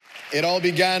It all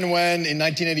began when, in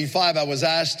 1985, I was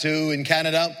asked in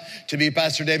Canada, to be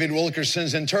Pastor David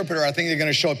Wilkerson's interpreter. I think they're going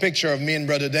to show a picture of me and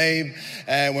Brother Dave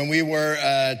when we were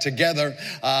together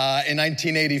in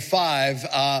 1985.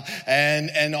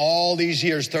 And all these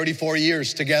years, 34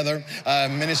 years together,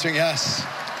 ministering, yes.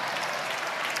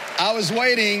 I was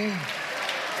waiting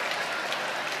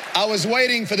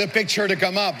for the picture to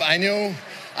come up. I know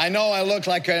I look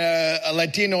like a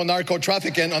Latino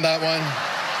narco-trafficant on that one.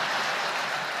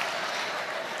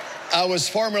 I was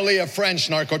formerly a French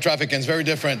narco-trafficant. It's very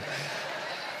different.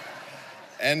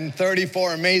 And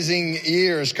 34 amazing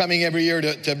years coming every year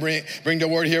to bring the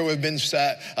word here. We've been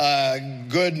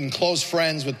good and close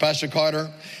friends with Pastor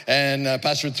Carter and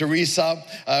Pastor Teresa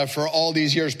for all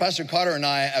these years. Pastor Carter and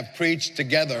I have preached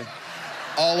together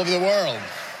all over the world.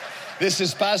 This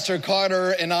is Pastor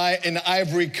Carter and I in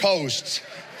Ivory Coast.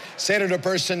 Say to the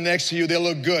person next to you, they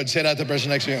look good. Say that to the person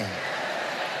next to you.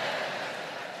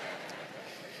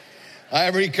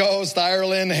 Ivory Coast,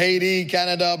 Ireland, Haiti,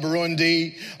 Canada,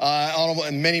 Burundi,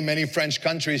 and many French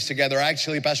countries together.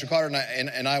 Actually, Pastor Carter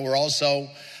and I were also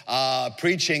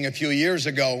preaching a few years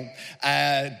ago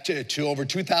to over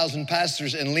 2,000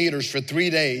 pastors and leaders for 3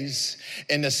 days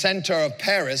in the center of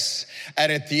Paris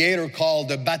at a theater called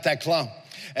the Bataclan.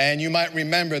 And you might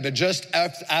remember that just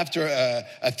after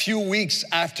a few weeks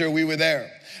after we were there,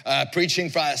 preaching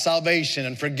for salvation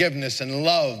and forgiveness and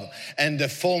love and the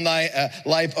full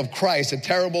life of Christ. A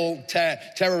terrible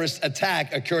terrorist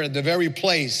attack occurred at the very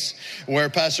place where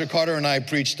Pastor Carter and I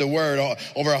preached the word.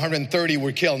 Over 130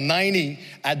 were killed. 90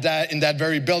 in that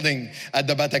very building at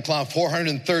the Bataclan.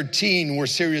 413 were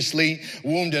seriously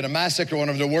wounded. A massacre, one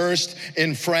of the worst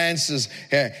in France's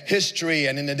history.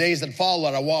 And in the days that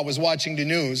followed, I was watching the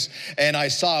news and I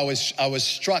was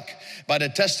struck by the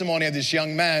testimony of this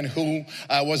young man who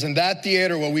was in that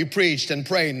theater where we preached and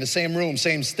prayed in the same room,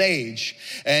 same stage.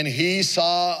 And he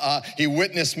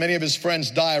witnessed many of his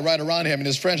friends die right around him. And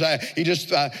his friends, he just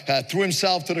threw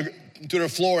himself to the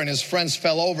floor and his friends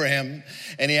fell over him.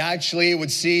 And he actually would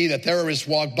see the terrorists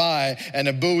walk by and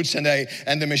the boots and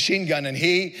the machine gun. And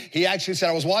he actually said,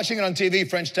 I was watching it on TV,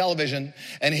 French television.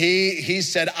 And he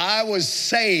said, I was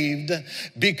saved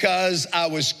because I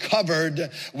was covered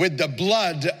with the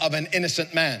blood of an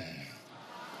innocent man.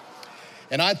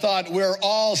 And I thought, we're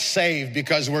all saved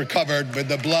because we're covered with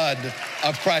the blood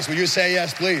of Christ. Will you say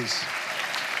yes, please?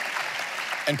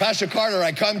 And Pastor Carter,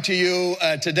 I come to you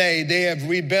today. They have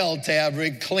rebuilt, they have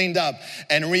cleaned up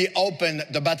and reopened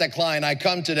the Bataclan. I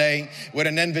come today with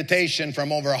an invitation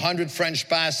from over 100 French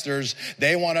pastors.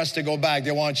 They want us to go back.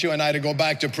 They want you and I to go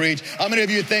back to preach. How many of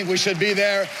you think we should be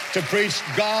there to preach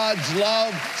God's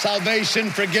love, salvation,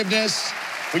 forgiveness?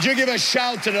 Would you give a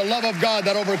shout to the love of God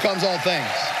that overcomes all things?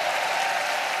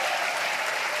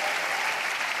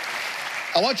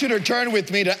 I want you to turn with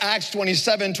me to Acts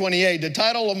 27:28. The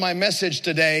title of my message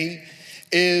today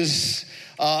is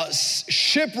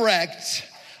Shipwrecked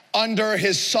Under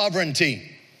His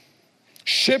Sovereignty.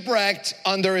 Shipwrecked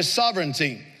under His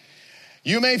sovereignty.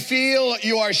 You may feel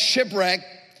you are shipwrecked,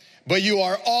 but you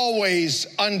are always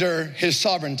under His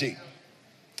sovereignty.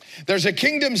 There's a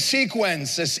kingdom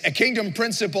sequence, a kingdom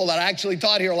principle that I actually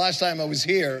taught here last time I was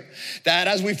here, that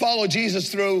as we follow Jesus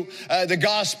through the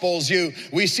Gospels,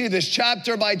 we see this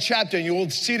chapter by chapter, and you will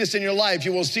see this in your life.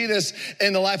 You will see this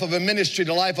in the life of a ministry,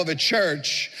 the life of a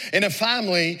church, in a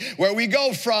family, where we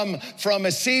go from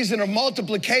a season of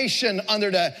multiplication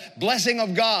under the blessing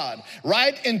of God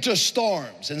right into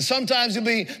storms. And sometimes it'll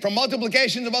be from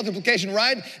multiplication to multiplication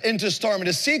right into storm. And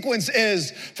the sequence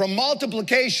is from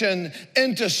multiplication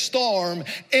into storm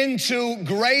into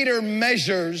greater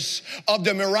measures of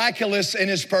the miraculous in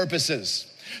His purposes.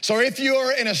 So if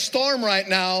you're in a storm right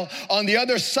now, on the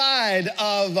other side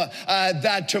of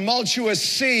that tumultuous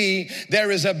sea,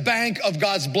 there is a bank of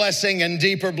God's blessing and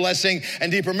deeper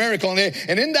miracle.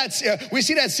 And in that, we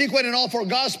see that sequence in all four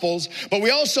Gospels, but we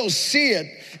also see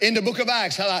it in the book of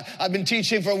Acts. I've been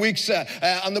teaching for weeks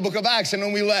on the book of Acts, and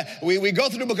when we go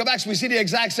through the book of Acts, we see the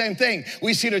exact same thing.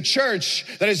 We see the church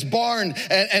that is born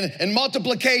and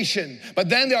multiplication, but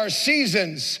then there are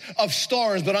seasons of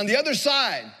storms. But on the other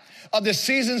side of the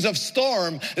seasons of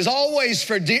storm is always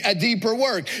for a deeper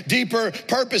work, deeper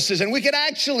purposes. And we can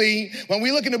actually, when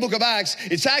we look in the book of Acts,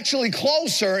 it's actually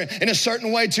closer in a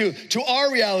certain way to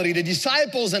our reality. The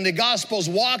disciples and the Gospels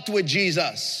walked with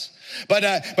Jesus. But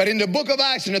in the book of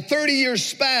Acts, in a 30-year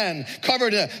span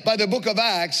covered by the book of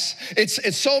Acts,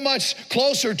 it's so much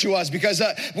closer to us because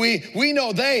we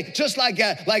know just like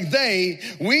they,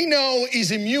 we know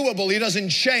He's immutable. He doesn't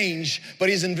change, but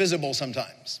He's invisible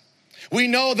sometimes. We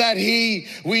know that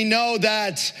we know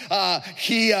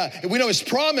his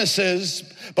promises,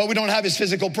 but we don't have his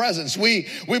physical presence. We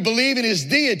believe in his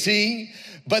deity,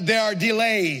 but there are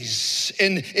delays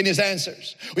in his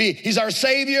answers. He's our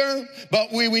Savior,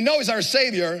 but we know he's our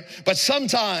Savior, but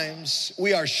sometimes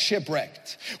we are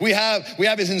shipwrecked. We have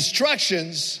his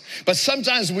instructions, but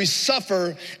sometimes we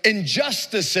suffer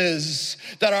injustices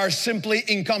that are simply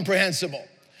incomprehensible.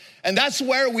 And that's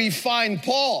where we find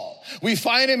Paul. We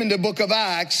find him in the book of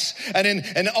Acts,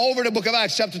 and over the book of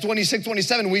Acts, chapter 26,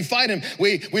 27, we find him.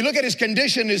 We look at his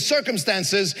condition, his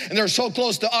circumstances, and they're so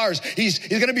close to ours. He's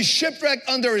going to be shipwrecked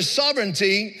under his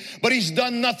sovereignty, but he's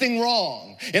done nothing wrong.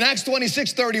 In Acts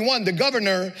 26, 31, the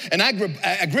governor and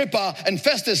Agrippa and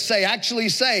Festus actually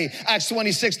say, Acts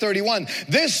 26, 31,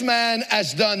 this man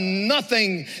has done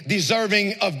nothing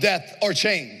deserving of death or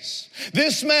chains.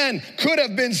 This man could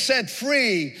have been set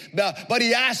free, but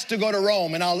he asked to go to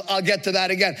Rome, and I'll get to that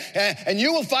again. And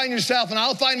you will find yourself, and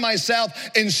I'll find myself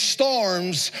in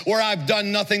storms where I've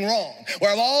done nothing wrong,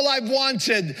 where all I've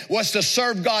wanted was to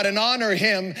serve God and honor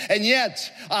him, and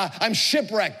yet I'm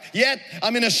shipwrecked, yet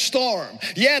I'm in a storm,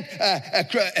 yet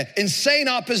insane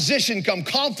opposition come,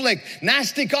 conflict,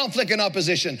 nasty conflict and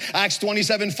opposition. Acts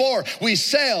 27:4, we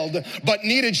sailed but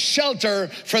needed shelter,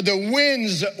 for the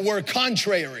winds were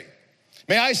contrary.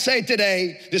 May I say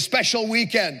today, this special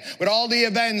weekend, with all the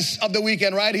events of the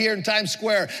weekend right here in Times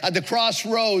Square at the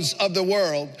crossroads of the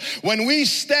world, when we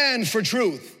stand for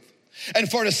truth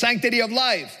and for the sanctity of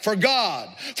life, for God,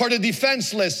 for the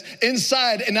defenseless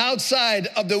inside and outside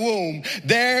of the womb,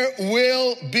 there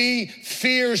will be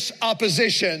fierce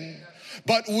opposition.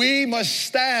 But we must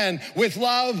stand with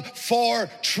love for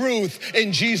truth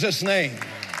in Jesus' name.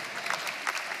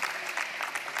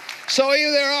 So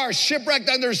here there are, shipwrecked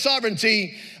under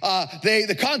sovereignty,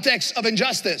 the context of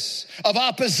injustice, of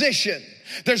opposition.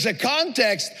 There's a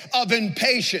context of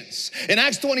impatience. In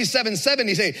Acts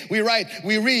 27:7,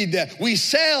 we read that we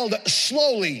sailed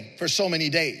slowly for so many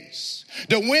days.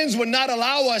 The winds would not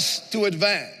allow us to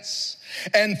advance.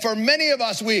 And for many of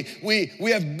us, we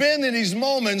have been in these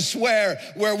moments where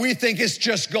we think it's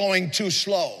just going too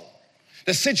slow.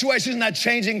 The situation is not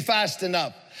changing fast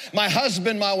enough. My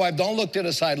husband, my wife, don't look to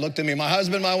the side, look to me. My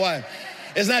husband, my wife,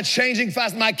 is not changing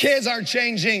fast. My kids aren't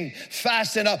changing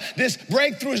fast enough. This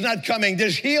breakthrough is not coming.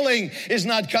 This healing is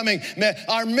not coming.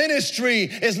 Our ministry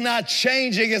is not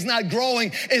changing, is not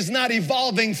growing, is not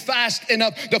evolving fast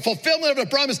enough. The fulfillment of the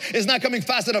promise is not coming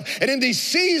fast enough. And in these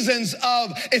seasons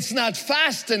of it's not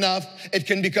fast enough, it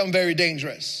can become very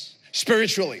dangerous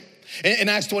spiritually. In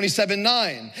Acts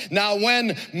 27:9, now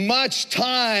when much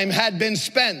time had been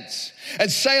spent, and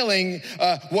sailing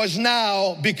was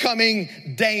now becoming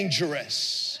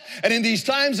dangerous. And in these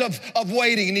times of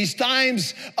waiting, in these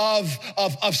times of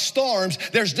storms,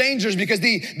 there's dangers, because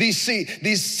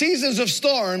these seasons of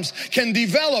storms can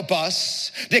develop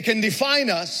us, they can define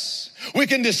us. We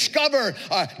can discover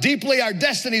deeply our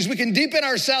destinies. We can deepen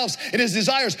ourselves in his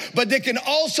desires, but they can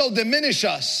also diminish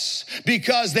us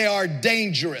because they are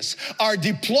dangerous. Our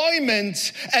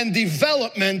deployment and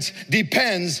development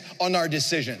depends on our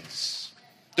decisions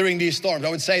during these storms. I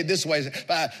would say it this way.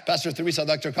 Pastor Teresa,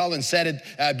 Dr. Collins said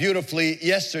it beautifully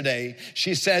yesterday.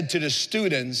 She said to the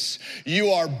students,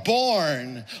 you are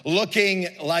born looking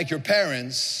like your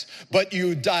parents, but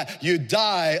you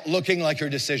die looking like your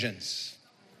decisions.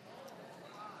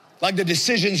 Like the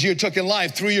decisions you took in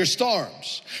life through your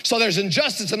storms. So there's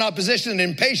injustice and opposition and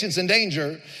impatience and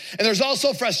danger. And there's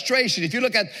also frustration. If you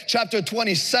look at chapter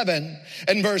 27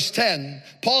 and verse 10,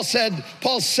 Paul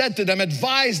said to them,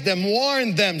 advised them,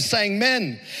 warned them, saying,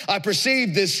 men, I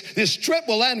perceive this trip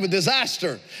will end with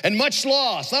disaster and much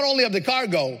loss, not only of the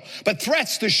cargo, but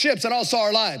threats to ships and also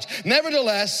our lives.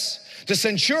 Nevertheless, the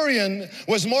centurion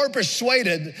was more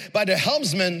persuaded by the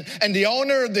helmsman and the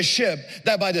owner of the ship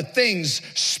than by the things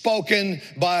spoken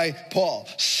by Paul.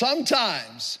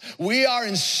 Sometimes we are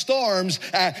in storms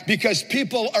because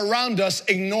people around us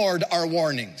ignored our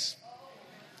warnings.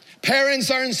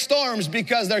 Parents are in storms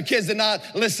because their kids did not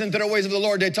listen to the ways of the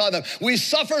Lord they taught them. We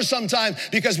suffer sometimes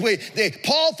because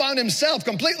Paul found himself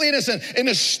completely innocent in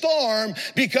a storm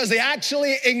because they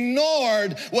actually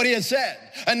ignored what he had said.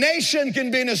 A nation can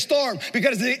be in a storm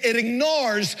because it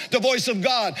ignores the voice of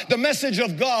God, the message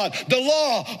of God, the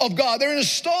law of God. They're in a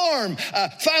storm.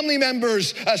 Family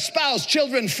members, spouse,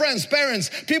 children, friends, parents,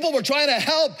 people we're trying to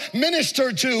help,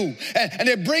 minister to, and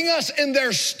they bring us in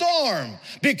their storm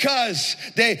because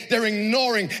they're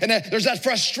ignoring. And there's that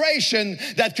frustration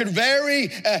that could very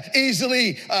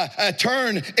easily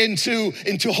turn into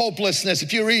hopelessness.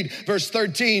 If you read verse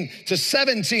 13 to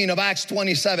 17 of Acts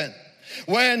 27,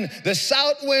 When the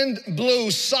south wind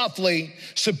blew softly,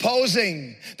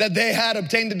 supposing that they had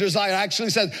obtained the desire, actually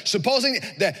said, supposing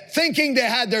that, thinking they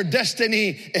had their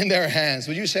destiny in their hands.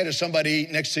 Would you say to somebody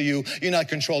next to you, you're not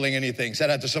controlling anything? Say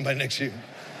that to somebody next to you.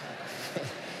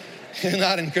 You're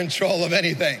not in control of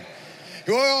anything.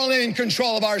 We're only in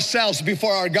control of ourselves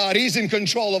before our God. He's in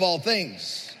control of all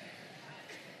things.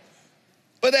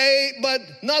 But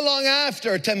not long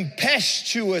after,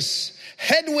 tempestuous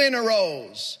headwind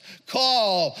arose,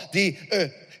 called the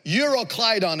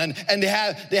Euroclydon, and they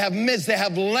have myths, they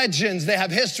have legends, they have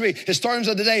history. Historians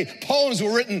of the day, poems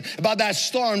were written about that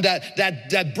storm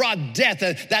that brought death,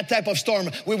 that type of storm.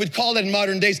 We would call it in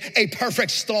modern days a perfect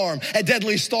storm, a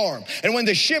deadly storm. And when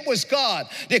the ship was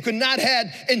caught, they could not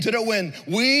head into the wind.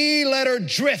 We let her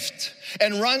drift.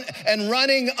 And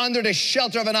running under the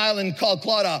shelter of an island called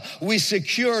Clauda, we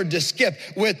secured the skip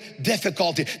with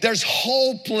difficulty. There's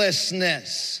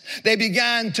hopelessness. They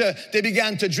began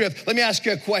to drift. Let me ask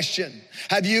you a question.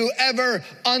 Have you ever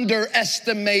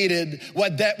underestimated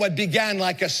what began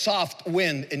like a soft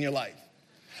wind in your life?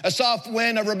 A soft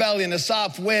wind of rebellion, a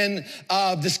soft wind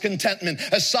of discontentment,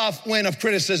 a soft wind of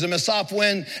criticism, a soft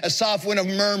wind of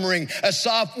murmuring, a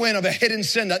soft wind of a hidden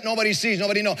sin that nobody sees,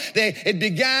 nobody knows. It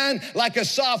began like a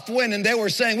soft wind, and they were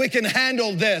saying, we can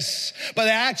handle this. But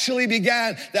they actually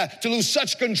began to lose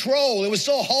such control. It was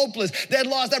so hopeless. They had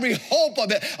lost every hope of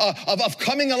it, of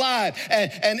coming alive.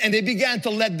 And they began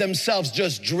to let themselves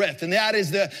just drift. And that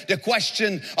is the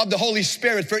question of the Holy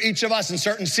Spirit for each of us in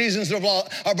certain seasons of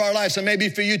our lives. And maybe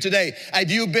for you today,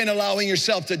 have you been allowing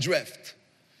yourself to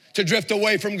drift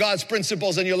away from God's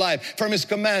principles in your life, from His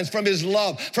commands, from His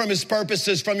love, from His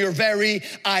purposes, from your very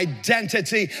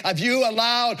identity? Have you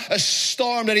allowed a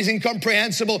storm that is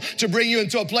incomprehensible to bring you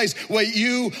into a place where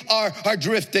you are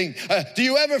drifting? Do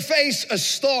you ever face a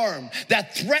storm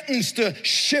that threatens to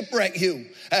shipwreck you?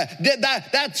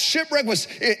 That shipwreck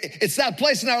it's that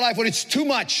place in our life when it's too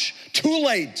much, too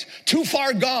late, too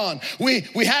far gone.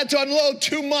 We had to unload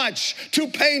too much, too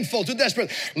painful, too desperate.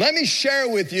 Let me share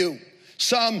with you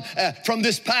some from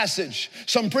this passage,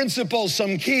 some principles,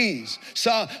 some keys,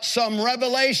 some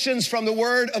revelations from the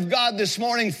Word of God this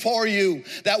morning for you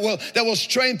that will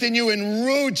strengthen you and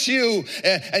root you.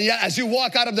 And yet, as you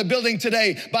walk out of the building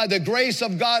today, by the grace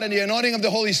of God and the anointing of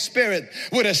the Holy Spirit,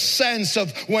 with a sense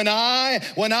of when I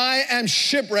am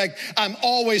shipwrecked, I'm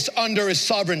always under His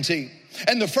sovereignty.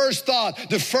 And the first thought,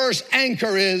 the first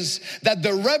anchor is that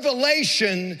the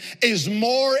revelation is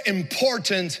more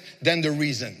important than the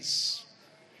reasons.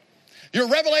 Your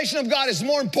revelation of God is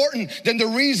more important than the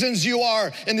reasons you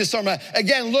are in this storm.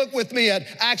 Again, look with me at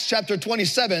Acts chapter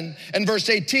 27 and verse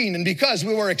 18. And because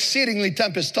we were exceedingly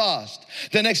tempest-tossed,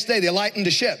 the next day they lightened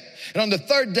the ship. And on the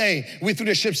third day, we threw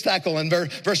the ship's tackle. And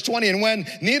verse 20, and when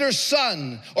neither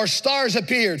sun or stars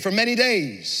appeared for many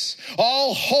days,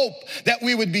 all hope that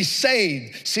we would be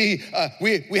saved. See,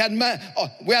 we had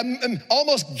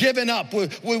almost given up,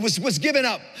 was given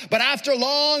up. But after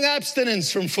long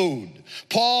abstinence from food,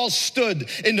 Paul stood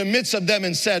in the midst of them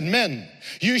and said, men,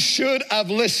 you should have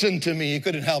listened to me. He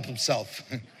couldn't help himself.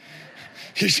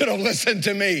 You should have listened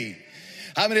to me.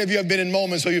 How many of you have been in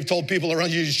moments where you've told people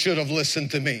around you should have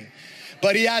listened to me?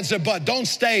 But he adds a but. Don't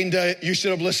stay in the you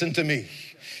should have listened to me.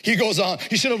 He goes on,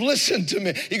 you should have listened to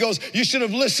me. He goes, you should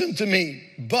have listened to me.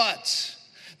 But,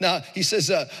 now he says,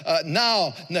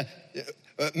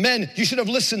 men, you should have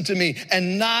listened to me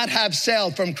and not have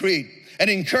sailed from Crete and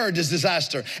incurred this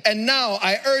disaster. And now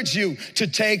I urge you to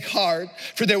take heart,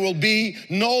 for there will be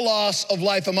no loss of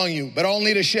life among you, but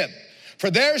only the ship. For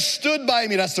there stood by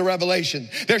me, that's the revelation,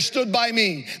 there stood by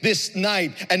me this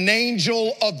night an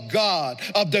angel of God,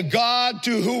 of the God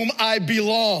to whom I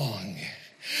belong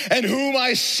and whom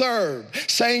I serve,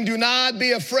 saying, do not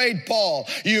be afraid, Paul.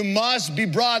 You must be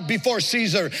brought before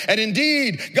Caesar. And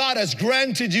indeed, God has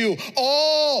granted you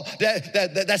all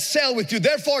that sail with you.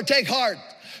 Therefore, take heart.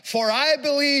 For I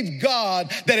believe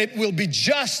God that it will be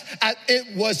just as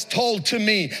it was told to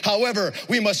me. However,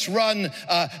 we must run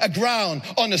aground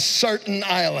on a certain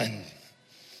island.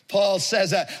 Paul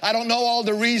says that I don't know all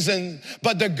the reasons,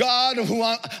 but the God who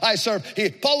I serve,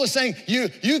 Paul is saying,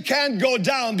 you can't go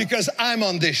down because I'm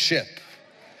on this ship.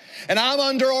 And I'm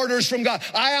under orders from God.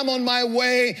 I am on my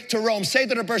way to Rome. Say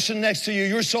to the person next to you,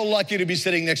 you're so lucky to be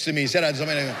sitting next to me. Say that to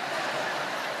somebody.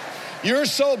 You're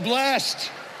so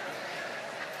blessed.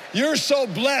 You're so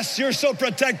blessed, you're so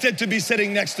protected to be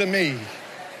sitting next to me.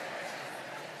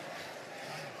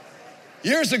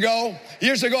 Years ago,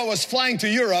 I was flying to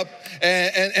Europe,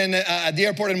 and at the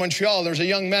airport in Montreal, there's a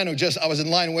young man I was in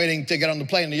line waiting to get on the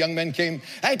plane, and the young man came,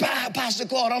 "Hey, Pastor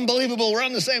Claude, unbelievable, we're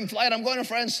on the same flight, I'm going to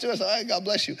France too." I said, "Hey, God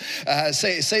bless you,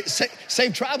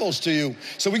 safe travels to you."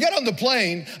 So we get on the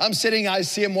plane, I'm sitting, I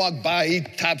see him walk by, he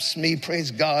taps me,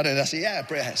 praise God, and I say,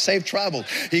 "Yeah, safe travel."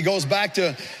 He goes back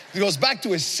to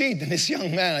his seat, and this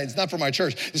young man, it's not from our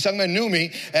church, this young man knew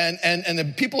me, and the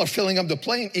people are filling up the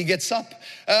plane. He gets up.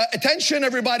 Attention,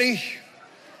 everybody.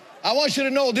 I want you to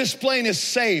know this plane is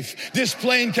safe. This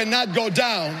plane cannot go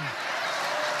down.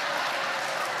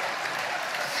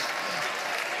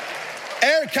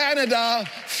 Air Canada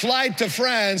flight to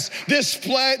France. This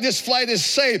flight is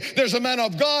safe. There's a man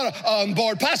of God on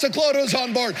board. Pastor Claude is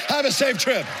on board. Have a safe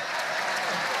trip.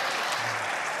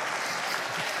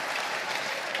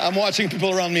 I'm watching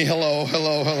people around me. Hello,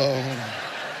 hello, hello.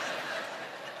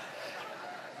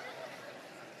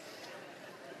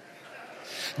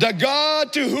 The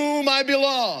God to whom I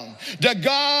belong, the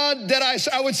God that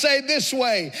I would say this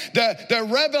way, the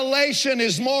revelation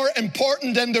is more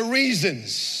important than the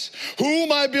reasons.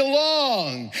 Whom I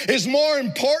belong is more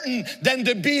important than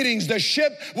the beatings. The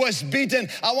ship was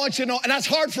beaten. I want you to know, and that's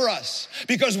hard for us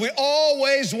because we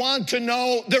always want to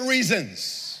know the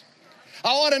reasons.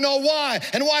 I want to know why,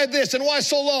 and why this, and why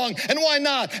so long, and why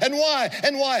not, and why.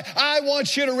 I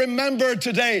want you to remember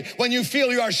today when you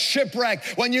feel you are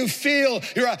shipwrecked, when you feel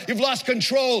you've lost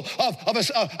control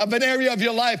of an area of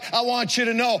your life, I want you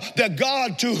to know the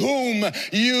God to whom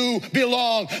you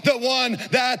belong, the one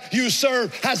that you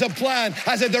serve, has a plan,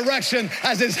 has a direction,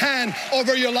 has his hand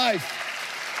over your life.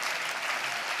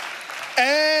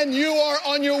 And you are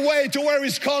on your way to where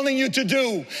he's calling you to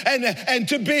do and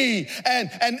to be.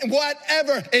 And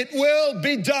whatever, it will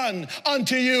be done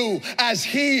unto you as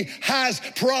he has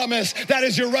promised. That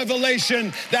is your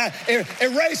revelation that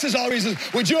erases all reasons.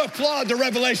 Would you applaud the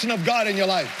revelation of God in your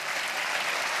life?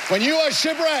 When you are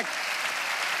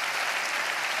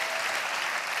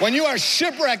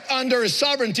shipwrecked under his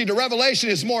sovereignty, the revelation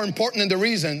is more important than the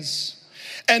reasons.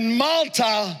 And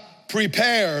Malta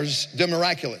prepares the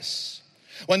miraculous.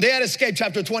 When they had escaped,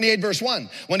 chapter 28, verse 1,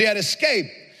 when they had escaped,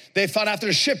 they found after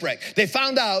the shipwreck, they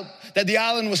found out that the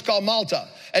island was called Malta.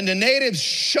 And the natives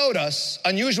showed us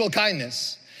unusual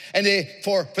kindness. And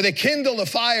they kindled a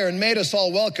fire and made us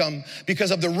all welcome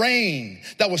because of the rain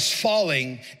that was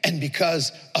falling and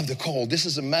because of the cold. This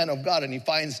is a man of God, and he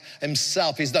finds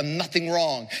himself. He's done nothing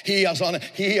wrong. He's on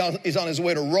his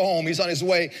way to Rome. He's on his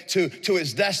way to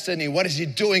his destiny. What is he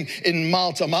doing in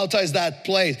Malta? Malta is that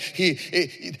place.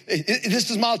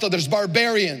 This is Malta. There's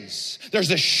barbarians.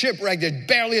 There's a shipwreck. They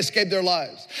barely escaped their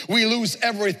lives. We lose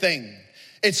everything.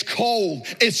 It's cold.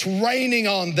 It's raining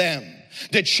on them.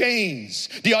 The chains,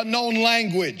 the unknown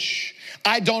language.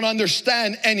 I don't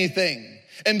understand anything.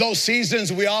 In those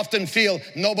seasons, we often feel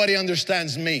nobody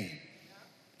understands me.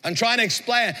 I'm trying to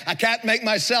explain. I can't make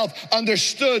myself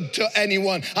understood to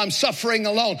anyone. I'm suffering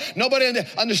alone. Nobody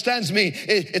understands me.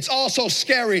 It's all so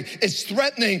scary. It's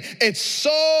threatening. It's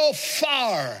so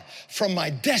far from my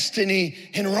destiny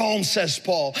in Rome, says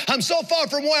Paul. I'm so far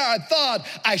from where I thought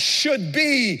I should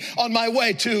be on my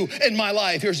way to in my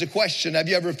life. Here's a question. Have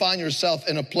you ever found yourself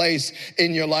in a place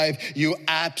in your life you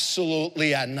absolutely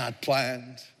had not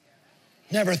planned?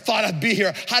 Never thought I'd be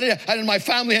here. How did my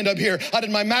family end up here? How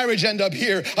did my marriage end up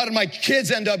here? How did my kids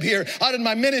end up here? How did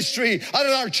my ministry? How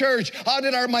did our church? How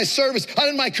did my service? How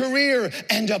did my career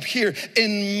end up here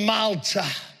in Malta?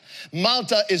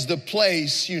 Malta is the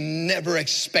place you never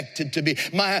expected to be.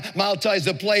 Malta is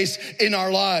the place in our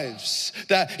lives.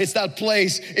 It's that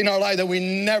place in our life that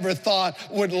we never thought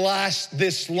would last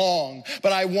this long.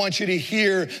 But I want you to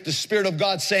hear the Spirit of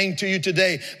God saying to you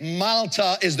today,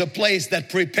 Malta is the place that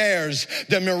prepares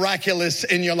the miraculous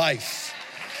in your life.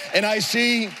 And I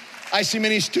see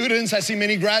many students, I see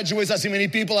many graduates, I see many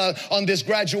people on this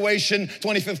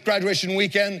 25th graduation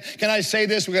weekend. Can I say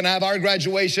this? We're gonna have our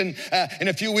graduation in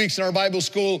a few weeks in our Bible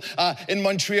school in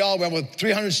Montreal. We have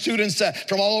 300 students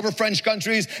from all over French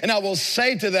countries. And I will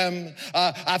say to them,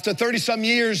 after 30 some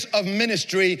years of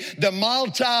ministry, the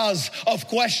Maltas of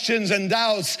questions and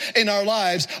doubts in our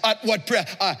lives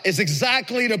is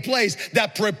exactly the place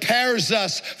that prepares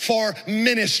us for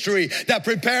ministry, that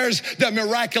prepares the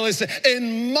miraculous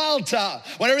in Malta.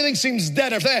 When everything seems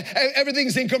dead, if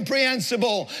everything's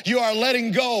incomprehensible, you are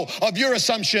letting go of your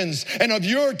assumptions and of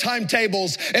your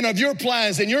timetables and of your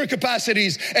plans and your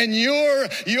capacities and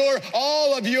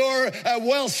all of your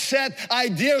well-set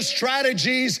ideas,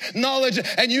 strategies, knowledge,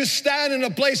 and you stand in a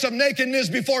place of nakedness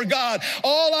before God.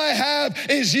 All I have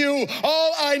is you.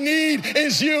 All I need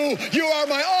is you. You are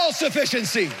my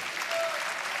all-sufficiency.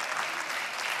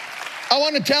 I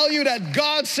want to tell you that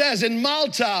God says in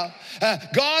Malta,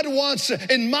 God wants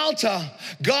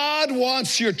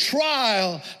your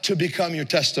trial to become your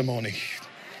testimony.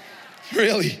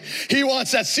 Really, He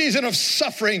wants that season of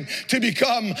suffering to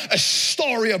become a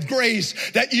story of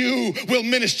grace that you will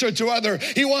minister to others.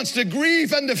 He wants the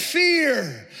grief and the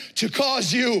fear to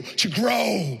cause you to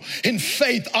grow in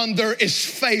faith under His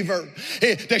favor.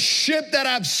 The ship that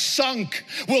I've sunk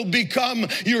will become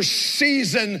your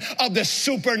season of the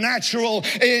supernatural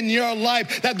in your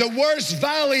life. That the worst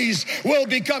valleys will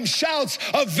become shouts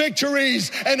of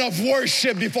victories and of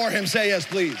worship before Him. Say yes,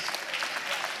 please.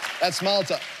 That's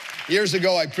Malta. Years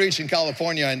ago, I preached in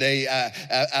California, and they,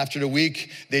 after the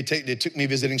week, they took me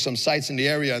visiting some sites in the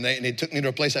area, and they took me to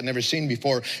a place I'd never seen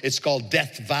before. It's called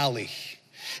Death Valley.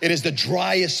 It is the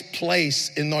driest place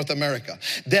in North America.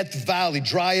 Death Valley,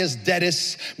 driest,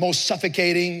 deadest, most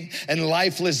suffocating and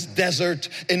lifeless desert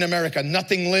in America.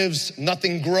 Nothing lives,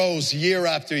 nothing grows year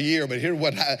after year. But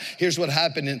here's what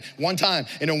happened in one time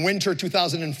in a winter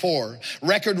 2004.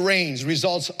 Record rains,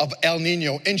 results of El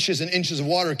Nino, inches and inches of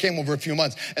water came over a few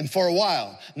months. And for a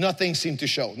while, nothing seemed to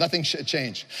show. Nothing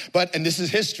changed. And this is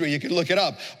history, you can look it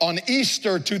up. On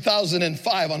Easter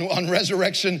 2005, on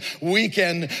Resurrection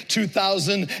Weekend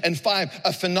 2005,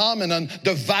 a phenomenon,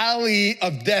 the valley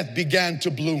of death began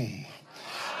to bloom.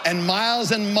 And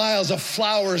miles of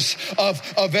flowers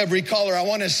of every color. I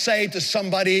want to say to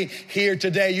somebody here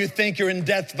today, you think you're in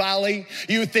Death Valley?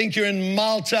 You think you're in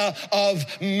Malta of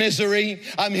misery?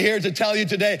 I'm here to tell you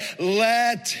today,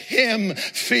 let Him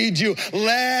feed you.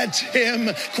 Let Him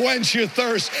quench your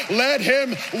thirst. Let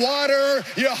Him water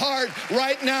your heart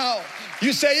right now.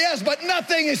 You say, yes, but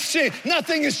nothing is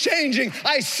changing.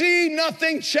 I see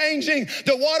nothing changing.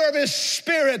 The water of His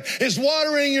Spirit is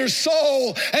watering your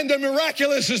soul, and the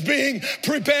miraculous is being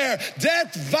prepared.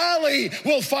 Death Valley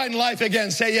will find life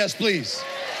again. Say yes, please.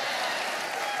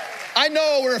 I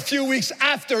know we're a few weeks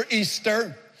after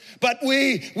Easter, but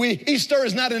Easter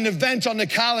is not an event on the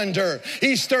calendar.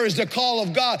 Easter is the call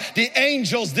of God. The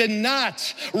angels did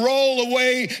not roll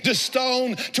away the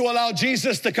stone to allow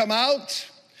Jesus to come out.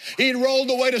 He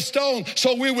rolled away the stone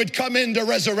so we would come into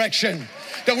resurrection.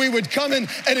 That we would come in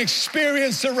and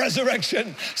experience the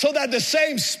resurrection. So that the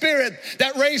same Spirit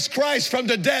that raised Christ from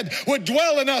the dead would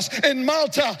dwell in us in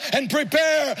Malta and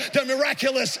prepare the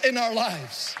miraculous in our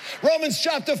lives. Romans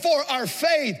chapter 4, our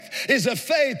faith is a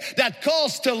faith that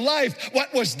calls to life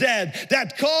what was dead.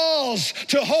 That calls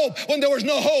to hope when there was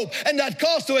no hope. And that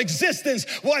calls to existence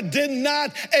what did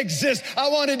not exist. I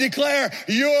want to declare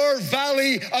your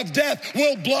valley of death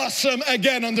will blossom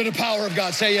again under the power of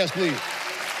God. Say yes, please.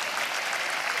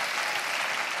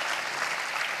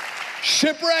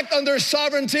 Shipwrecked under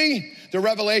sovereignty, the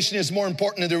revelation is more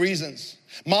important than the reasons.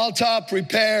 Malta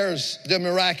prepares the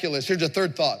miraculous. Here's the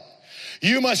third thought.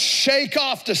 You must shake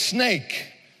off the snake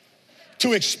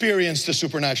to experience the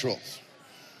supernatural.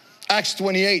 Acts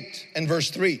 28 and verse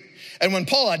 3. And when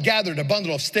Paul had gathered a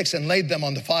bundle of sticks and laid them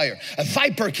on the fire, a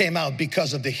viper came out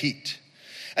because of the heat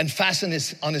and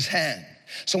fastened on his hand.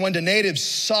 So when the natives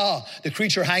saw the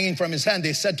creature hanging from his hand,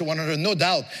 they said to one another, no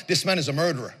doubt this man is a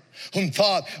murderer,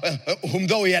 whom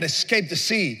though he had escaped the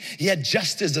sea, yet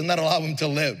justice did not allow him to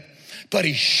live. But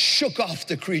he shook off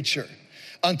the creature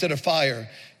unto the fire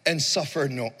and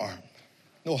suffered no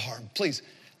harm. Please,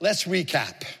 let's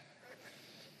recap.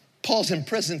 Paul's in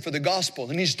prison for the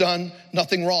gospel, and he's done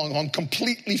nothing wrong on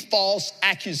completely false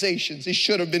accusations. He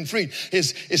should have been freed.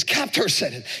 His captor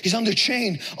said it. He's under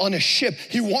chain on a ship.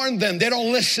 He warned them. They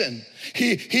don't listen.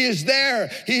 He is there.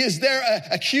 He is there,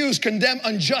 accused, condemned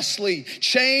unjustly,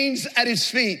 chains at his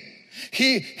feet.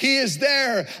 He is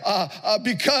there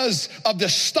because of the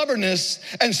stubbornness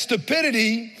and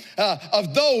stupidity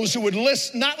of those who would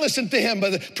not listen to him,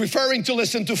 but preferring to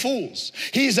listen to fools.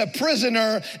 He's a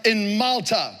prisoner in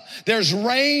Malta. There's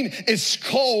rain, it's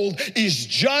cold. He's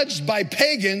judged by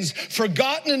pagans,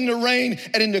 forgotten in the rain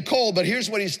and in the cold. But here's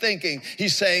what he's thinking.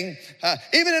 He's saying,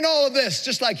 even in all of this,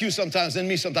 just like you sometimes and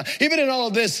me sometimes, even in all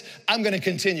of this, I'm going to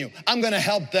continue. I'm going to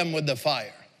help them with the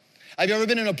fire. Have you ever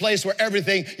been in a place where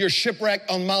you're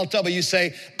shipwrecked on Malta, but you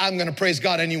say, I'm going to praise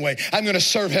God anyway. I'm going to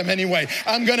serve Him anyway.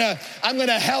 I'm going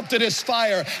to help to this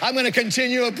fire. I'm going to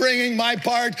continue bringing my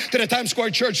part to the Times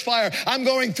Square Church fire. I'm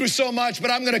going through so much, but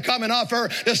I'm going to come and offer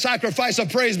the sacrifice of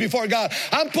praise before God.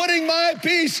 I'm putting my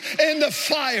piece in the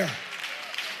fire.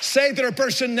 Say to the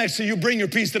person next to you, bring your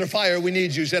piece to the fire. We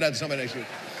need you. Say that to somebody next to you.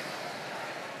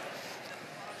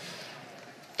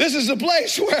 This is the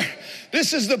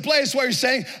place where you're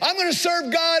saying, I'm going to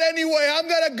serve God anyway. I'm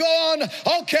going to go on.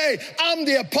 Okay, I'm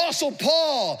the Apostle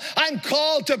Paul. I'm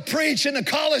called to preach in the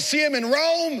Colosseum in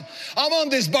Rome. I'm on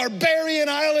this barbarian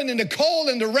island in the cold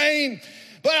and the rain.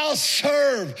 But I'll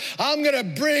serve. I'm going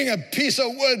to bring a piece of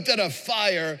wood to the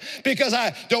fire because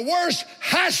the worst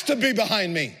has to be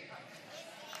behind me.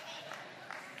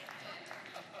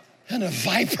 And a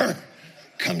viper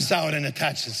comes out and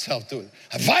attaches itself to it.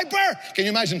 A viper? Can you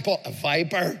imagine Paul? A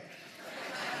viper?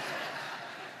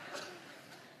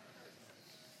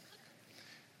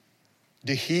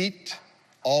 The heat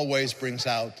always brings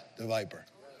out the viper.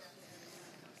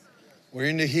 We're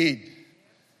in the heat,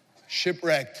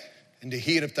 shipwrecked, in the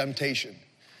heat of temptation,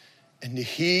 in the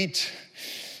heat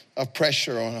of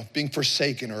pressure, of being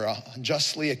forsaken or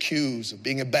unjustly accused, of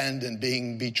being abandoned,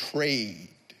 being betrayed.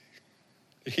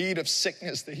 The heat of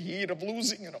sickness, the heat of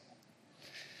losing it all.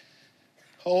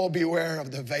 Oh, beware of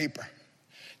the viper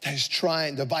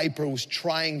the viper who's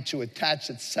trying to attach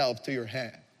itself to your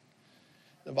hand.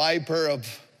 The viper of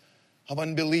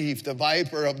unbelief, the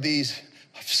viper of these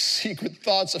secret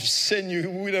thoughts of sin you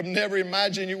would have never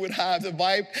imagined you would have.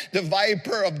 The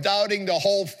viper of doubting the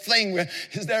whole thing.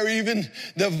 Is there even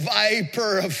the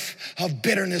viper of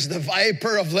bitterness, the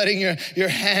viper of letting your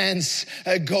hands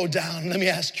go down? Let me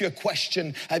ask you a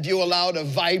question. Have you allowed a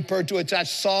viper to attach?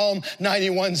 Psalm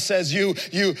 91 says you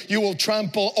will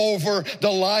trample over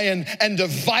the lion, and the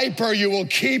viper you will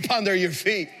keep under your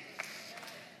feet.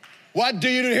 What do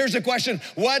you do? Here's the question.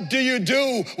 What do you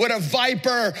do with a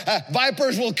viper?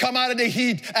 Vipers will come out of the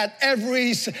heat in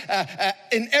every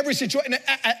situation,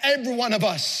 at every one of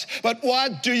us. But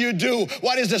what do you do?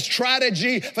 What is the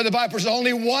strategy for the vipers?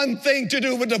 Only one thing to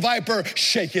do with the viper: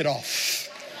 shake it off.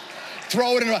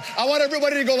 Throw it in. I want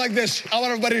everybody to go like this. I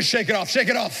want everybody to shake it off. Shake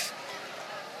it off.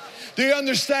 Do you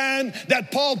understand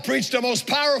that Paul preached the most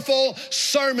powerful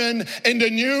sermon in the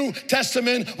New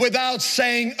Testament without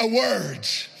saying a word?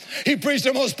 He preached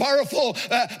the most powerful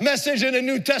message in the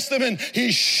New Testament.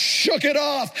 He shook it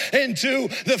off into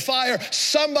the fire.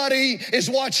 Somebody is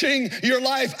watching your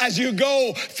life as you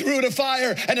go through the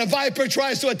fire and a viper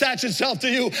tries to attach itself to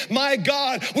you. My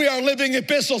God, we are living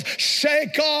epistles.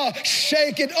 Shake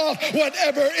it off,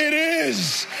 whatever it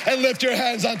is, and lift your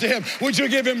hands unto him. Would you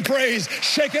give him praise?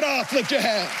 Shake it off, lift your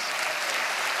hands.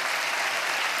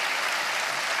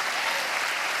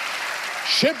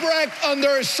 Shipwrecked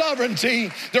under his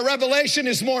sovereignty, the revelation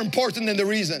is more important than the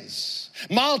reasons.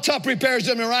 Malta prepares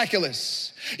the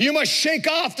miraculous. You must shake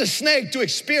off the snake to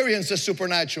experience the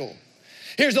supernatural.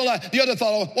 Here's the other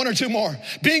thought, one or two more.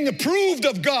 Being approved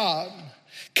of God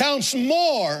counts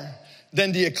more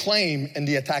than the acclaim and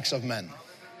the attacks of men.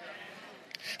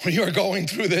 When you are going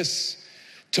through this,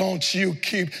 don't you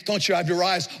have your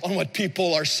eyes on what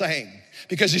people are saying.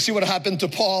 Because you see what happened to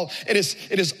Paul, it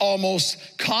is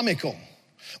almost comical.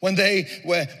 When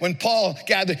Paul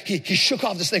gathered, he shook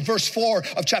off the snake. Verse 4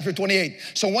 of chapter 28.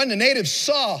 So when the natives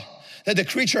saw that the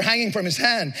creature hanging from his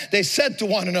hand, they said to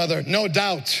one another, no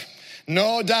doubt,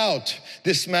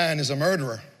 this man is a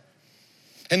murderer.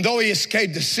 And though he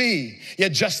escaped the sea,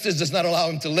 yet justice does not allow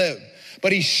him to live.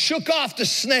 But he shook off the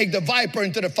snake, the viper,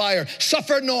 into the fire,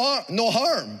 suffered no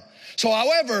harm. So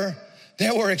however, they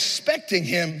were expecting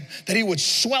him that he would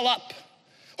swell up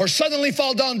or suddenly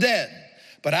fall down dead.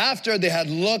 But after they had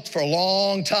looked for a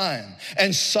long time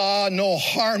and saw no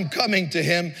harm coming to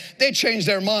him, they changed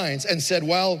their minds and said,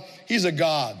 well, he's a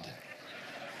god.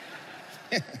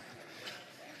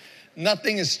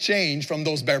 Nothing has changed from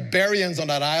those barbarians on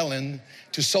that island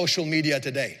to social media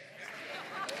today.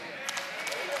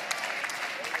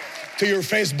 To your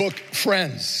Facebook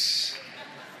friends.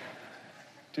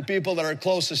 To people that are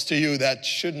closest to you that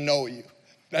should know you.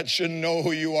 That should know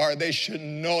who you are. They should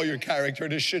know your character.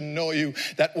 They should know you,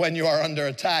 that when you are under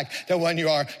attack, that when you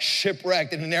are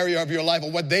shipwrecked in an area of your life,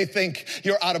 or what they think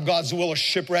you're out of God's will or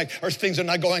shipwrecked, or things are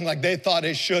not going like they thought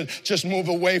they should, just move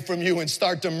away from you and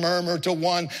start to murmur to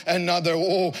one another.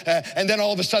 And then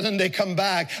all of a sudden they come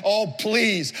back. Oh,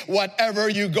 please, whatever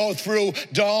you go through,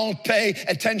 don't pay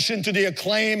attention to the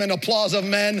acclaim and applause of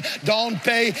men. Don't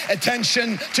pay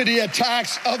attention to the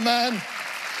attacks of men.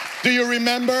 Do you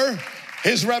remember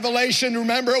his revelation?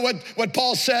 Remember what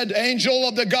Paul said? Angel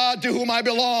of the God to whom I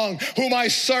belong, whom I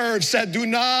serve, said, do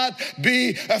not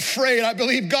be afraid. I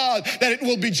believe God that it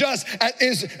will be just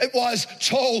as it was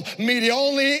told me. The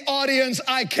only audience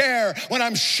I care when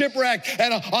I'm shipwrecked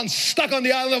and I'm stuck on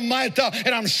the island of Malta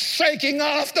and I'm shaking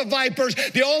off the vipers,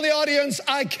 the only audience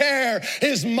I care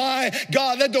is my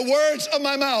God. Let the words of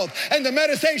my mouth and the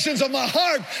meditations of my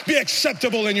heart be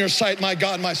acceptable in your sight, my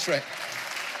God, my strength.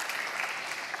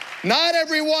 Not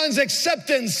everyone's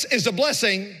acceptance is a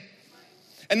blessing,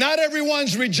 and not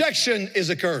everyone's rejection is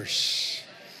a curse.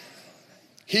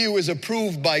 He who is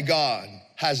approved by God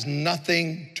has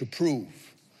nothing to prove.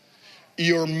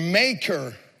 Your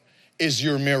maker is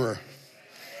your mirror.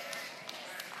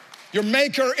 Your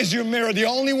maker is your mirror, the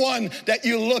only one that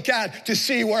you look at to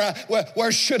see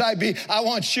where should I be. I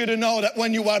want you to know that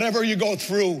whatever you go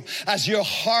through, as your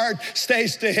heart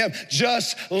stays to him,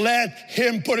 just let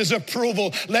him put his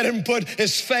approval, let him put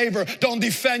his favor. Don't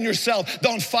defend yourself,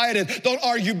 don't fight it, don't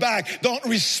argue back, don't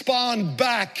respond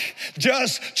back.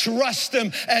 Just trust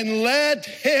him and let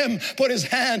him put his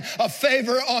hand of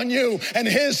favor on you, and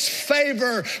his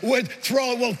favor will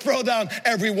throw down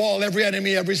every wall, every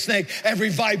enemy, every snake, every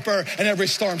viper, and every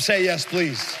storm. Say yes,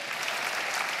 please.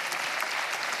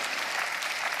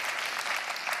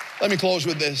 Let me close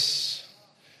with this.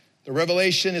 The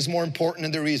revelation is more important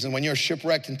than the reason. When you're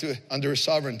shipwrecked under his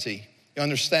sovereignty, you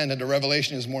understand that the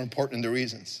revelation is more important than the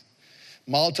reasons.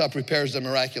 Malta prepares the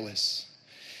miraculous.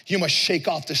 You must shake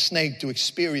off the snake to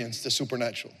experience the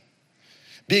supernatural.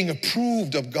 Being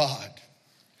approved of God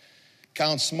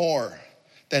counts more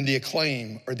than the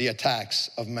acclaim or the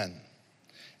attacks of men.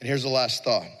 And here's the last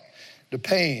thought. The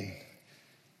pain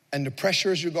and the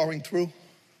pressures you're going through,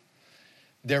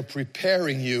 they're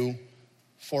preparing you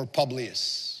for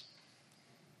Publius.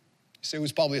 You say,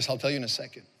 who's Publius? I'll tell you in a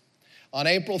second. On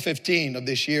April 15 of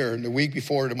this year,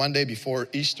 the Monday before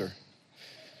Easter,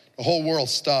 the whole world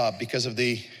stopped because of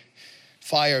the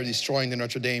fire destroying the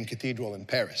Notre Dame Cathedral in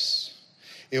Paris.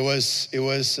 It was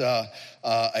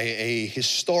a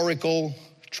historical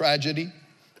tragedy,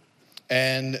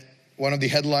 and one of the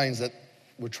headlines that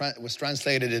was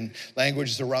translated in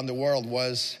languages around the world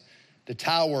was, the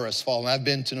tower has fallen. I've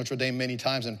been to Notre Dame many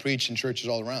times and preached in churches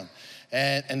all around.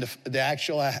 And the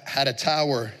actual had a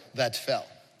tower that fell.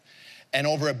 And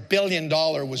over $1 billion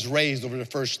was raised over the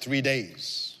first 3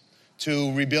 days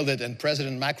to rebuild it. And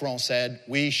President Macron said,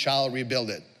 we shall rebuild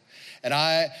it. And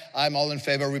I'm all in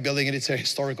favor of rebuilding it. It's a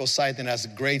historical site and has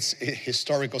great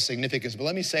historical significance. But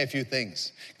let me say a few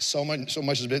things. So much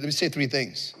is been. Let me say 3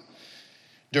 things.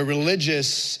 The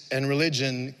religious and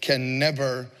religion can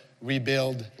never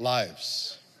rebuild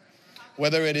lives.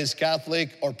 Whether it is Catholic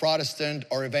or Protestant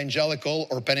or evangelical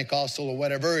or Pentecostal or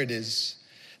whatever it is,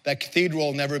 that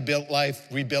cathedral never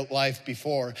rebuilt life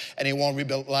before, and it won't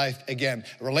rebuild life again.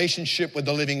 A relationship with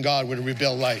the living God would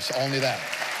rebuild lives, only that.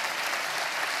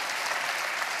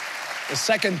 The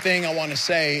second thing I want to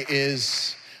say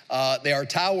is there are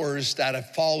towers that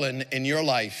have fallen in your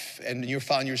life, and you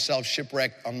found yourself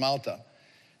shipwrecked on Malta.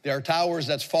 There are towers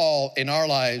that fall in our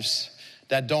lives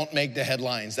that don't make the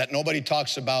headlines, that nobody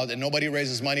talks about, that nobody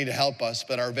raises money to help us,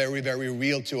 but are very, very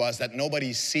real to us, that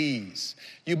nobody sees.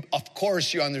 Of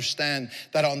course, you understand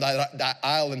that on that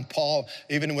island, Paul,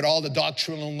 even with all the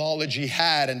doctrinal knowledge he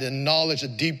had and the knowledge, the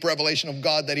deep revelation of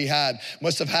God that he had,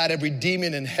 must have had every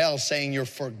demon in hell saying, you're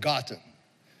forgotten.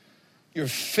 You're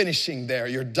finishing there.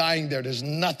 You're dying there. There's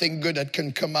nothing good that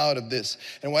can come out of this.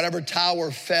 And whatever tower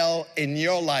fell in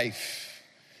your life,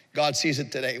 God sees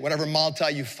it today. Whatever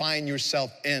Malta you find yourself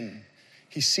in,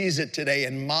 he sees it today.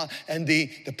 And the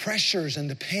pressures and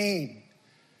the pain,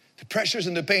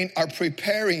 are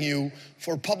preparing you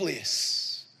for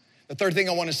Publius. The third thing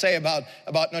I want to say about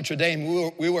Notre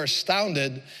Dame, we were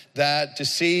astounded that to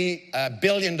see $1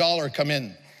 billion come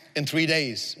in 3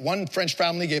 days. One French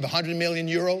family gave 100 million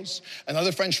euros.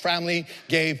 Another French family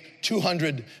gave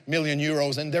 200 million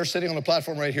euros. And they're sitting on the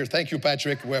platform right here. Thank you,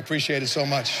 Patrick. We appreciate it so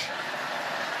much.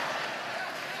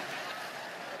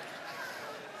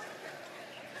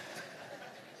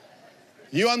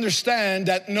 You understand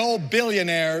that no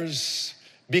billionaires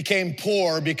became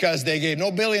poor because they gave. No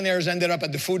billionaires ended up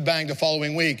at the food bank the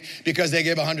following week because they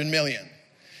gave 100 million.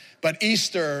 But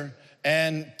Easter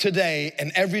and today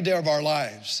and every day of our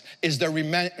lives is the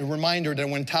reminder that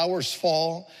when towers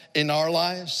fall in our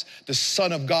lives, the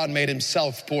Son of God made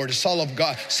himself poor. The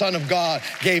Son of God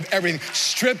gave everything,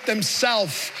 stripped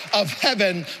himself of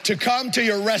heaven to come to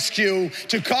your rescue,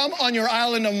 to come on your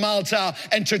island of Malta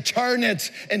and to turn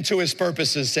it into his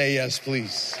purposes. Say yes,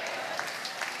 please.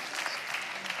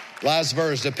 Last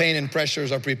verse, the pain and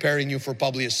pressures are preparing you for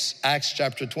Publius. Acts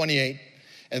chapter 28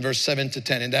 and verse 7 to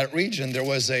 10. In that region, there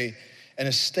was an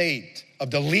estate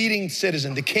of the leading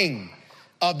citizen, the king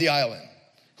of the island,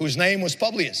 whose name was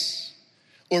Publius,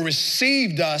 who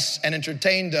received us and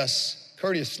entertained us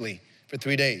courteously for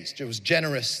 3 days. It was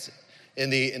generous in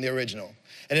the original.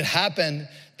 And it happened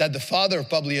that the father of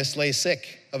Publius lay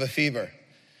sick of a fever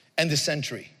and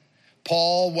dysentery.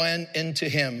 Paul went into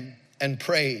him and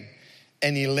prayed,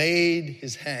 and he laid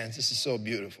his hands. This is so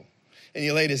beautiful. And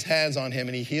he laid his hands on him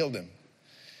and he healed him.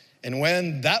 And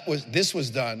when this was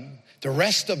done, the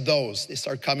rest of those, they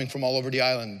start coming from all over the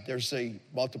island. There's a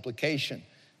multiplication.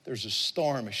 There's a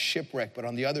storm, a shipwreck. But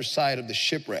on the other side of the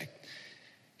shipwreck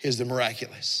is the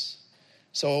miraculous.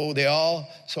 So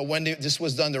when this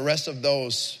was done, the rest of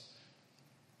those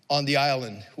on the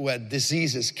island who had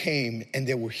diseases came and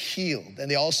they were healed.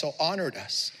 And they also honored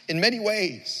us in many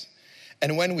ways.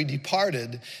 And when we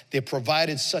departed, they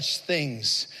provided such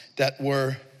things that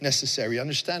were necessary.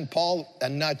 Understand, Paul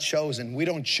had not chosen. We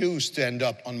don't choose to end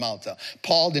up on Malta.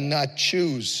 Paul did not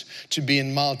choose to be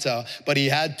in Malta, but he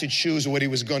had to choose what he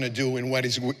was going to do and what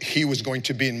he was going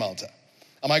to be in Malta.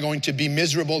 Am I going to be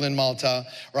miserable in Malta,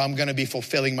 or I'm going to be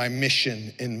fulfilling my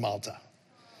mission in Malta?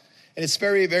 And it's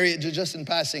very, very, just in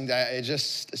passing,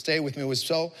 just stay with me. It was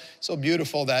so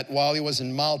beautiful that while he was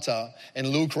in Malta, and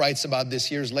Luke writes about this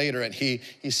years later, and he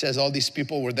says all these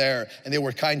people were there, and they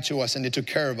were kind to us, and they took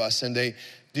care of us. And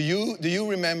do you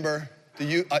remember?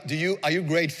 Are you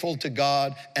grateful to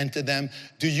God and to them?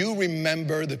 Do you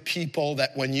remember the people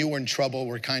that when you were in trouble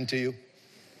were kind to you?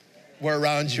 Were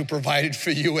around you, provided for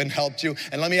you, and helped you?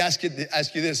 And let me ask you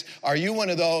this: Are you one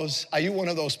of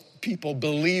those people,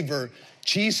 believer,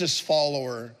 Jesus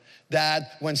follower,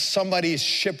 that when somebody is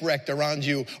shipwrecked around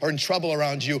you or in trouble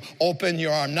around you, open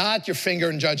your arm, not your finger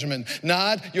in judgment,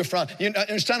 not your front. You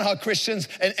understand how Christians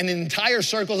and entire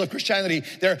circles of Christianity,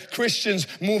 Christians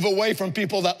move away from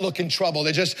people that look in trouble.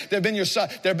 They've been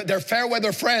they're fair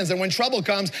weather friends, and when trouble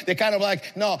comes, they kind of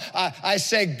like, no, I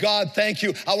say, God, thank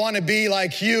you. I want to be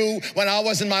like you. When I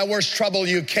was in my worst trouble,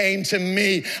 you came to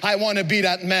me. I want to be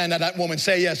that man or that woman.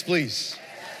 Say yes, please.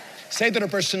 Say to the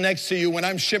person next to you, when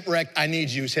I'm shipwrecked, I need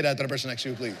you. Say that to the person next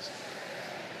to you, please.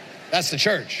 That's the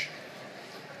church.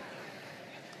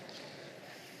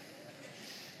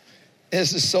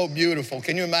 This is so beautiful.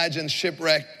 Can you imagine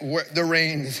shipwreck, the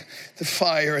rain, the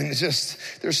fire, and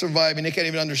they're surviving. They can't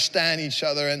even understand each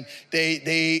other. And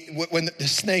when the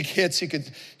snake hits,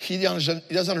 he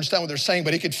doesn't understand what they're saying,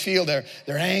 but he could feel their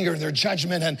anger, their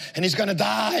judgment, and he's going to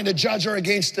die. And the judge are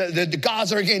against the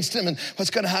gods are against him. And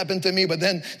what's going to happen to me? But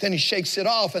then he shakes it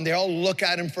off, and they all look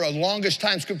at him for a longest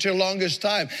time.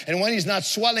 And when he's not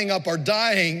swelling up or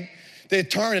dying, they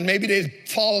turn and maybe they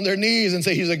fall on their knees and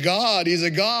say, "He's a god. He's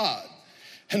a god."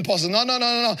 And Paul says, no.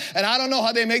 And I don't know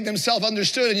how they make themselves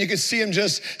understood. And you can see him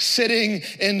just sitting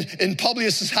in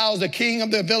Publius' house. The king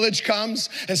of the village comes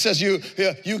and says, you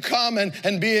come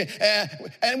and be,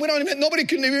 and we don't even, nobody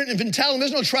can even tell him.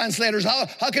 There's no translators.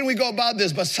 How can we go about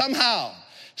this? But somehow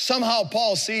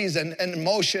Paul sees and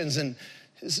emotions, and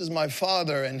this is my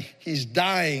father, and he's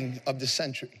dying of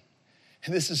dysentery.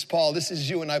 And this is Paul, this is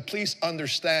you and I. Please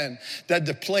understand that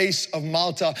the place of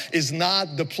Malta is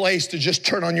not the place to just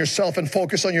turn on yourself and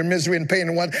focus on your misery and pain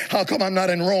and how come I'm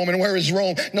not in Rome, and where is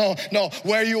Rome? No,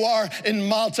 where you are in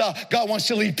Malta, God wants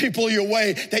to lead people your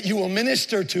way that you will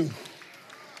minister to.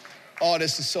 Oh,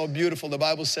 this is so beautiful. The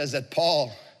Bible says that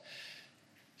Paul,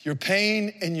 your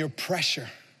pain and your pressure,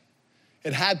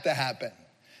 it had to happen.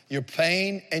 Your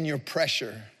pain and your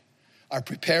pressure are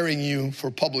preparing you for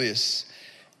Publius.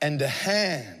 And the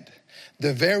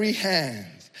very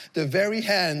hand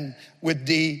with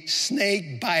the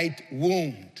snake bite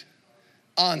wound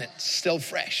on it, still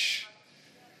fresh,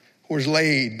 was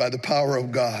laid by the power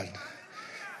of God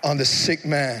on the sick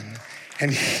man,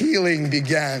 and healing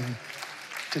began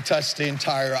to touch the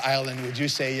entire island. Would you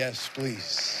say yes,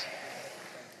 please?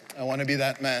 I want to be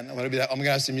that man. I'm going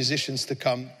to ask the musicians to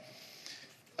come.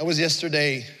 I was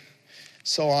yesterday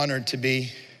so honored to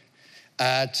be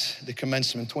at the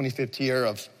commencement, 25th year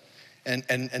of, and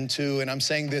I'm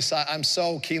saying this, I'm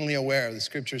so keenly aware. The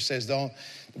scripture says, the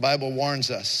Bible warns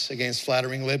us against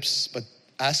flattering lips, but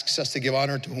asks us to give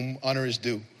honor to whom honor is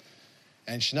due.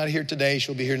 And she's not here today,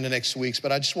 she'll be here in the next weeks,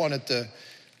 but I just wanted to,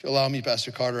 if you allow me,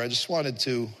 Pastor Carter, I just wanted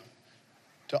to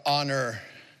honor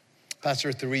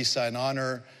Pastor Teresa and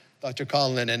honor Dr.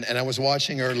 Conlon, and I was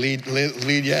watching her lead,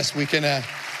 yes, we can,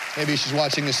 maybe she's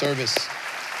watching the service.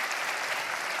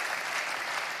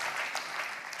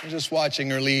 I was just watching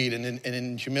her lead, and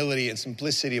in humility and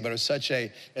simplicity, but it was such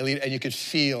a lead, and you could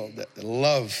feel the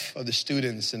love of the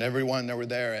students and everyone that were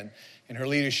there, and in her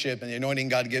leadership and the anointing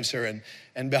God gives her.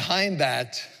 And behind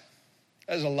that,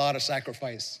 there's a lot of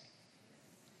sacrifice.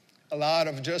 A lot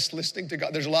of just listening to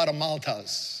God. There's a lot of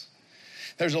Maltas.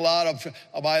 There's a lot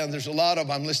of islands. There's a lot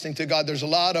of I'm listening to God. There's a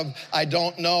lot of I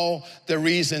don't know the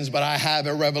reasons, but I have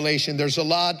a revelation. There's a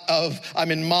lot of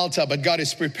I'm in Malta, but God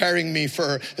is preparing me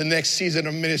for the next season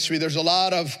of ministry. There's a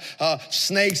lot of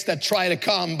snakes that try to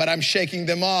come, but I'm shaking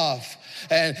them off.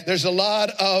 And there's a lot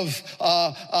of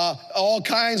all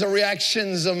kinds of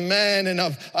reactions of men and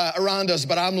of around us,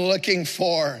 but I'm looking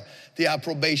for the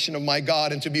approbation of my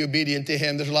God and to be obedient to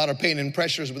him. There's a lot of pain and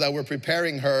pressures, but that we're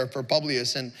preparing her for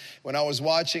Publius. And when I was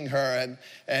watching her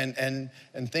and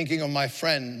thinking of my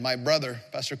friend, my brother,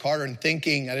 Pastor Carter, and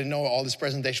thinking, I didn't know all this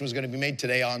presentation was going to be made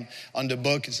today on the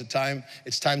book. It's time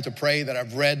to pray that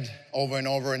I've read over and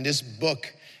over. And this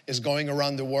book is going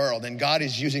around the world, and God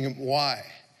is using it. Why?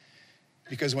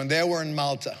 Because when they were in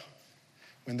Malta,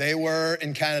 when they were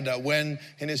in Canada, when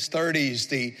in his 30s,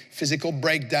 the physical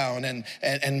breakdown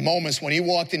and moments when he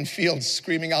walked in fields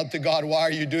screaming out to God, why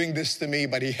are you doing this to me?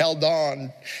 But he held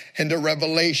on, and the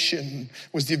revelation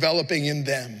was developing in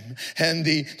them. And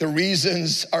the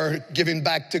reasons are given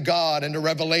back to God, and the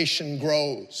revelation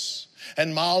grows.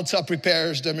 And Malta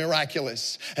prepares the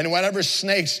miraculous. And whenever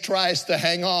snakes tries to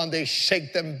hang on, they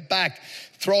shake them back,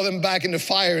 throw them back in the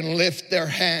fire, and lift their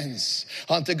hands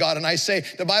unto God. And I say,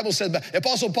 the Bible said,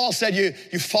 Apostle Paul said,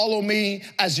 you follow me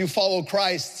as you follow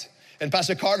Christ. And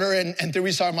Pastor Carter and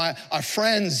Teresa are our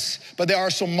friends, but they are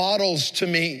some models to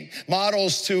me,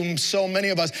 models to so many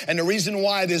of us. And the reason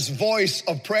why this voice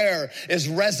of prayer is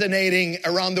resonating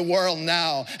around the world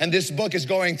now, and this book is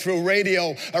going through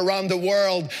radio around the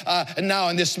world now,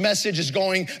 and this message is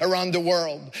going around the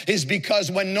world, is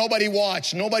because when nobody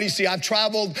watched, nobody see, I've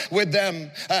traveled with them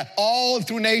all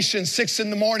through nations, 6 in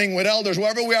the morning with elders,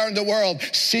 wherever we are in the world,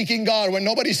 seeking God, when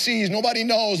nobody sees, nobody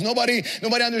knows, nobody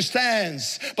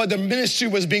understands, but the ministry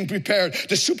was being prepared.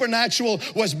 The supernatural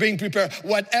was being prepared.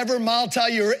 Whatever Malta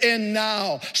you're in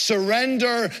now,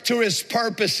 surrender to his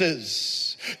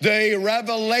purposes. The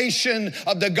revelation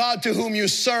of the God to whom you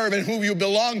serve and whom you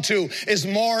belong to is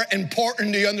more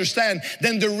important, do you understand,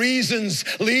 than the reasons.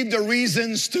 Leave the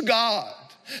reasons to God.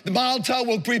 The Malta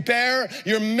will prepare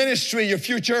your ministry, your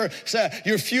future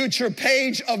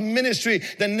page of ministry,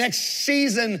 the next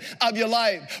season of your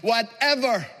life.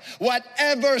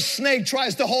 Whatever snake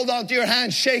tries to hold on to your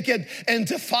hand, shake it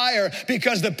into fire,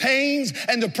 because the pains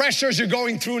and the pressures you're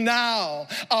going through now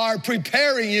are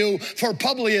preparing you for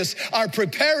Publius, are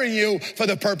preparing you for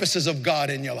the purposes of God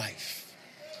in your life.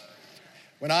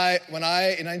 When I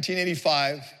in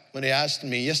 1985, when they asked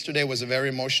me, yesterday was a very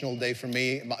emotional day for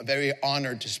me, I'm very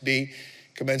honored to be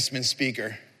commencement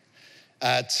speaker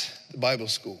at the Bible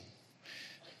school.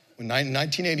 In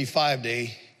 1985,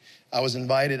 I was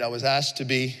invited, I was asked to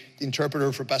be the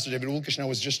interpreter for Pastor David Wilkerson. I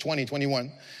was just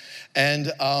 21. And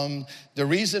the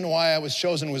reason why I was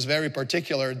chosen was very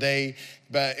particular.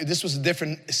 This was a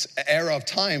different era of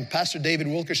time. Pastor David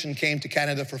Wilkerson came to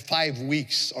Canada for 5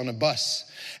 weeks on a bus.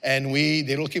 And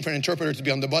they're looking for an interpreter to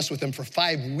be on the bus with them for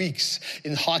 5 weeks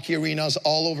in hockey arenas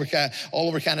all over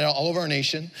Canada, all over our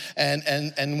nation.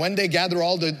 And when they gather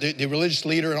all the religious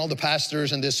leader and all the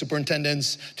pastors and the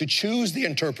superintendents to choose the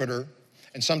interpreter,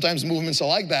 and sometimes movements are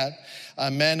like that,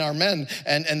 men are men,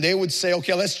 and they would say,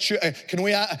 okay, let's choose,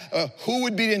 who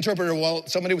would be the interpreter? Well,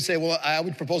 somebody would say, well, I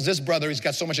would propose this brother, he's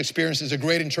got so much experience, he's a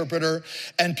great interpreter.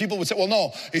 And people would say, well,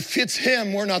 no, if it's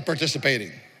him, we're not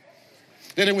participating.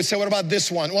 Then it would say, what about this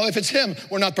one? Well, if it's him,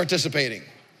 we're not participating.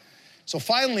 So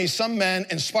finally, some man,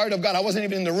 inspired of God, I wasn't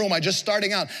even in the room, I just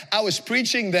starting out. I was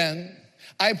preaching then.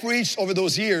 I preached over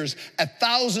those years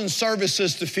 1,000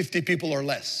 services to 50 people or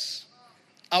less.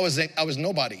 I was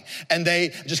nobody. And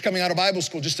they, just coming out of Bible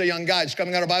school, just a young guy, just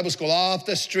coming out of Bible school off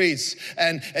the streets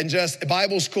and just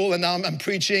Bible school. And now I'm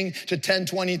preaching to 10,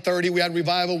 20, 30. We had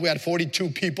revival. We had 42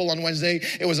 people on Wednesday.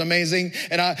 It was amazing.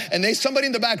 And somebody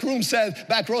in the back row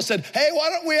said, hey, why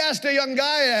don't we ask the young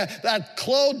guy, that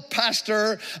Claude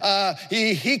pastor,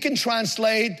 he can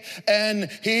translate, and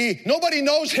nobody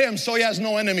knows him, so he has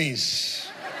no enemies.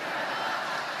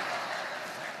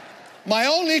 My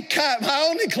only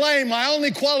claim, my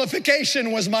only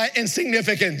qualification was my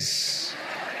insignificance.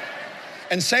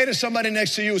 And say to somebody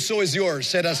next to you, so is yours.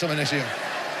 Say that to somebody next to you.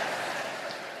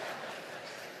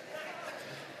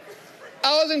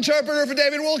 I was interpreter for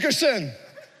David Wilkerson.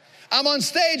 I'm on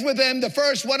stage with him, the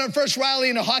first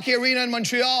rally in a hockey arena in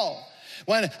Montreal.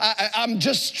 When I'm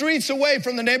just streets away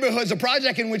from the neighborhoods, the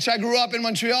project in which I grew up in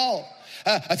Montreal.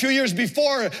 A few years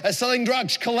before, selling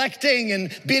drugs, collecting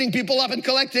and beating people up and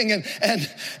collecting. And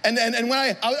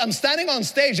when I'm standing on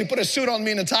stage, they put a suit on me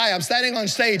and a tie. I'm standing on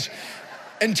stage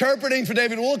interpreting for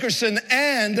David Wilkerson,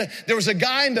 and there was a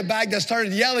guy in the back that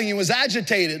started yelling. He was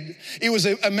agitated. He was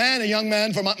a young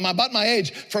man from about my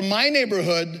age, from my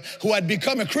neighborhood, who had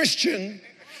become a Christian,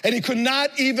 and he could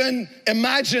not even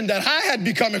imagine that I had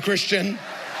become a Christian.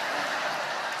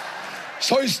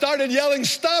 So he started yelling,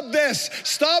 stop this,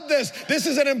 this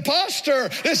is an imposter,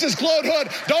 this is Claude Hood,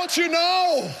 don't you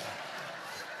know?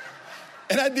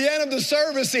 And at the end of the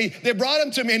service, they brought him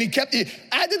to me, and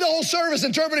I did the whole service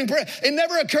interpreting prayer. It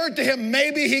never occurred to him,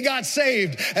 maybe he got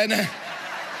saved. And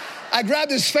I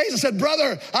grabbed his face and said,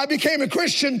 brother, I became a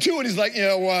Christian too. And he's like,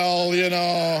 yeah, well, you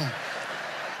know.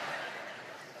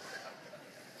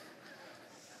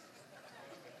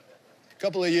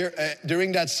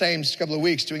 During that same couple of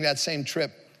weeks, during that same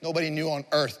trip, nobody knew on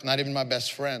earth, not even my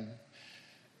best friend.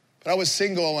 But I was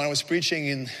single and I was preaching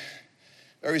in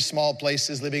very small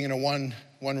places, living in a one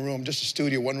room, just a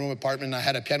studio, one room apartment. And I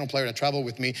had a piano player that traveled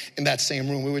with me in that same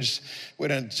room. We were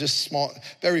just small,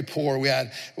 very poor.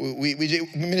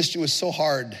 Ministry was so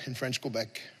hard in French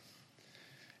Quebec.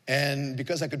 And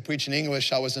because I could preach in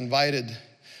English, I was invited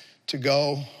to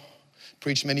go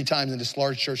preach many times in this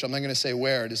large church. I'm not going to say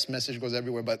where. This message goes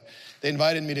everywhere. But they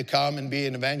invited me to come and be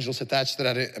an evangelist attached to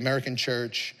that American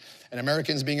church. And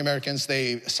Americans being Americans,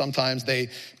 sometimes they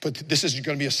put, this is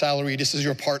going to be a salary, this is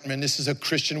your apartment, this is a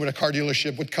Christian with a car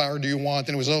dealership, what car do you want?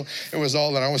 And it was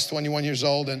all, and I was 21 years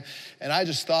old. And I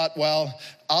just thought, well,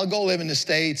 I'll go live in the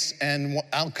States and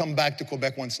I'll come back to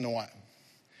Quebec once in a while.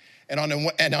 And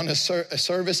on a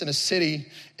service in a city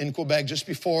in Quebec, just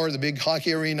before the big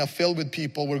hockey arena filled with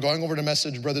people, we're going over the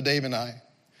message, Brother Dave and I.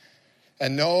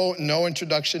 And no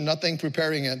introduction, nothing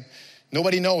preparing it.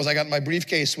 Nobody knows. I got my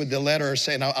briefcase with the letter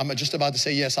saying, I'm just about to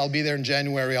say, yes, I'll be there in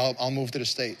January. I'll move to the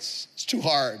States. It's too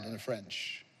hard in the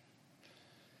French.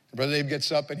 And Brother Dave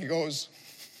gets up and he goes,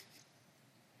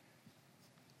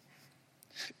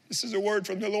 this is a word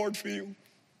from the Lord for you.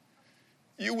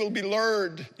 You will be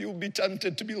lured. You will be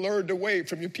tempted to be lured away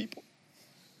from your people.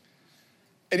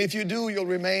 And if you do, you'll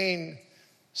remain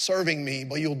serving me,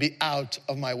 but you'll be out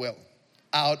of my will,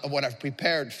 out of what I've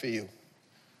prepared for you.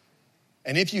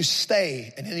 And if you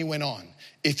stay, and then he went on,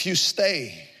 if you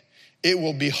stay, it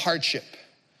will be hardship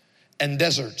and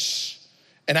deserts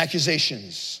and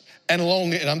accusations and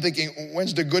lonely. And I'm thinking,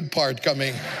 when's the good part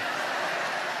coming?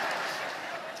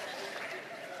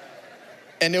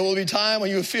 And there will be time when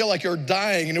you feel like you're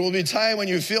dying. And there will be time when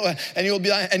you feel, and you'll be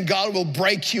dying, and God will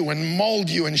break you and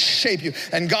mold you and shape you.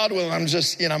 And God will,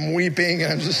 I'm weeping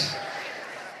and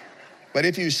but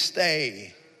if you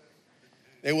stay,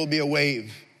 there will be a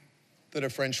wave to the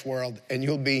French world and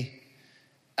you'll be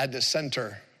at the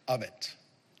center of it.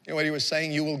 You know what he was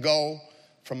saying? You will go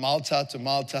from Malta to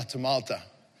Malta to Malta.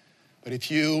 But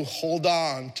if you hold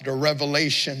on to the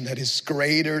revelation that is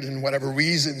greater than whatever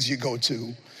reasons you go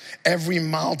to, every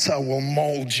Malta will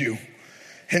mold you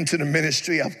into the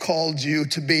ministry I've called you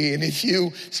to be. And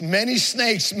many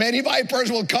snakes, many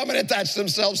vipers will come and attach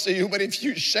themselves to you. But if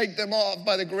you shake them off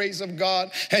by the grace of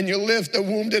God and you lift the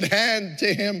wounded hand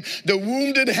to him, the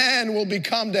wounded hand will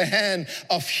become the hand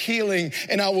of healing.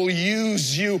 And I will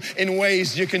use you in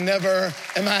ways you can never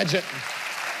imagine.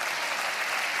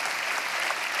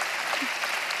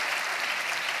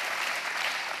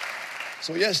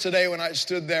 So yesterday when I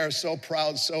stood there so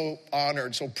proud, so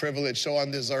honored, so privileged, so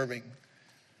undeserving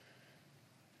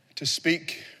to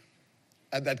speak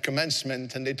at that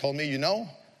commencement, and they told me,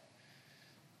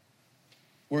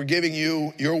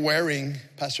 you're wearing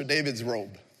Pastor David's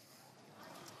robe.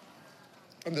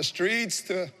 From the streets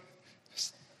to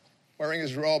wearing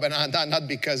his robe, and not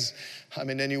because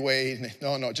I'm in any way,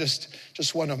 no,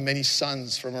 just one of many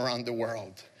sons from around the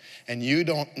world. And you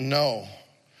don't know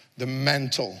the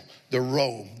mantle, the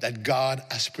robe that God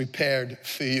has prepared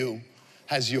for you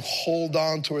as you hold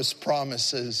on to his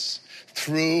promises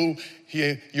through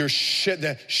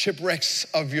the shipwrecks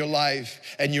of your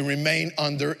life and you remain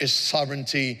under his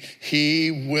sovereignty.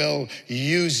 He will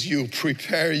use you,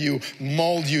 prepare you,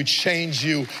 mold you, change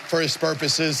you for his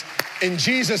purposes. In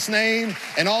Jesus' name,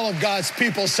 and all of God's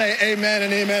people say amen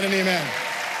and amen and amen.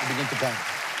 We begin to pray.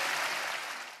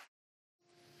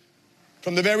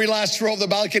 From the very last row of the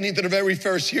balcony to the very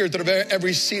first here, to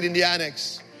every seat in the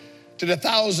annex, to the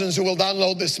thousands who will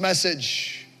download this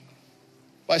message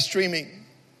by streaming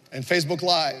and Facebook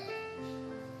Live.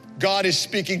 God is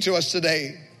speaking to us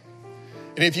today.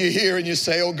 And if you hear and you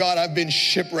say, oh God, I've been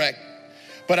shipwrecked,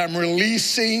 but I'm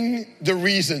releasing the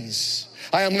reasons.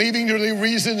 I am leaving the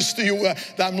reasons to you.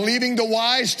 I'm leaving the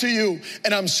whys to you.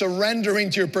 And I'm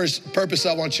surrendering to your purpose.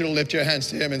 I want you to lift your hands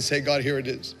to him and say, God, here it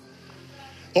is.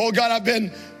 Oh God, I've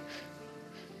been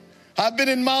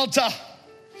in Malta.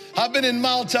 I've been in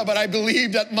Malta, but I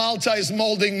believe that Malta is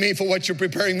molding me for what you're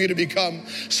preparing me to become.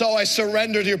 So I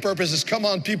surrender to your purposes. Come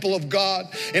on, people of God.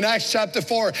 In Acts chapter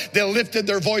 4, they lifted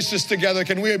their voices together.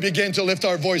 Can we begin to lift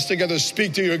our voice together?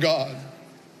 Speak to your God.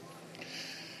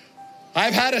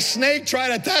 I've had a snake try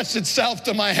to attach itself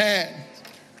to my hand.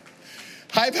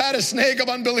 I've had a snake of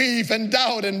unbelief and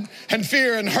doubt and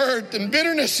fear and hurt and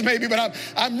bitterness maybe, but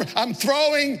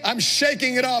I'm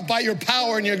shaking it off by your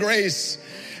power and your grace.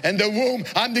 And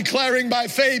I'm declaring by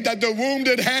faith that the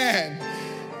wounded hand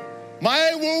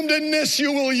My woundedness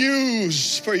you will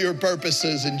use for your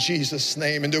purposes in Jesus'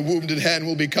 name. And the wounded hand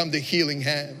will become the healing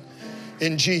hand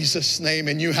in Jesus' name.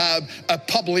 And you have a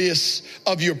Publius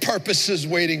of your purposes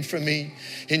waiting for me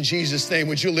in Jesus' name.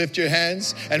 Would you lift your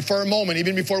hands? And for a moment,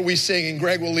 even before we sing, and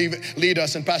Greg will lead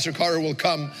us, and Pastor Carter will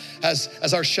come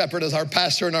as our shepherd, as our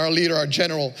pastor and our leader, our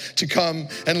general, to come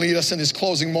and lead us in this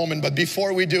closing moment. But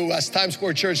before we do, as Times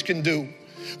Square Church can do,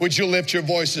 would you lift your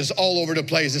voices all over the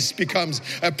place? This becomes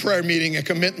a prayer meeting, a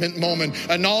commitment moment,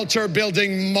 an altar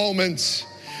building moment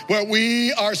where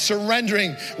we are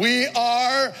surrendering. We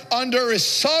are under His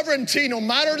sovereignty, no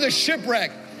matter the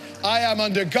shipwreck. I am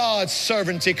under God's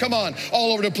sovereignty. Come on,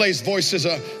 all over the place, voices.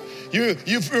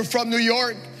 You're from New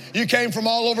York. You came from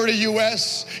all over the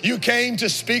U.S. You came to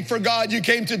speak for God. You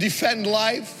came to defend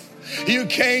life. You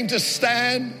came to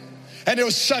stand. And there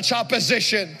was such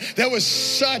opposition. There was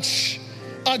such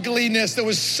ugliness. There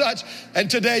was such, and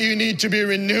today you need to be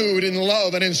renewed in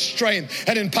love and in strength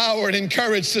and in power and in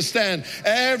courage to stand.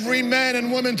 Every man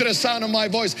and woman to the sound of my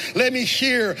voice, let me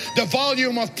hear the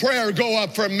volume of prayer go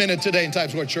up for a minute today in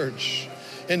Times Square Church.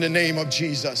 In the name of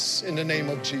Jesus, in the name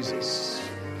of Jesus.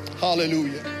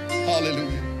 Hallelujah,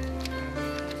 hallelujah.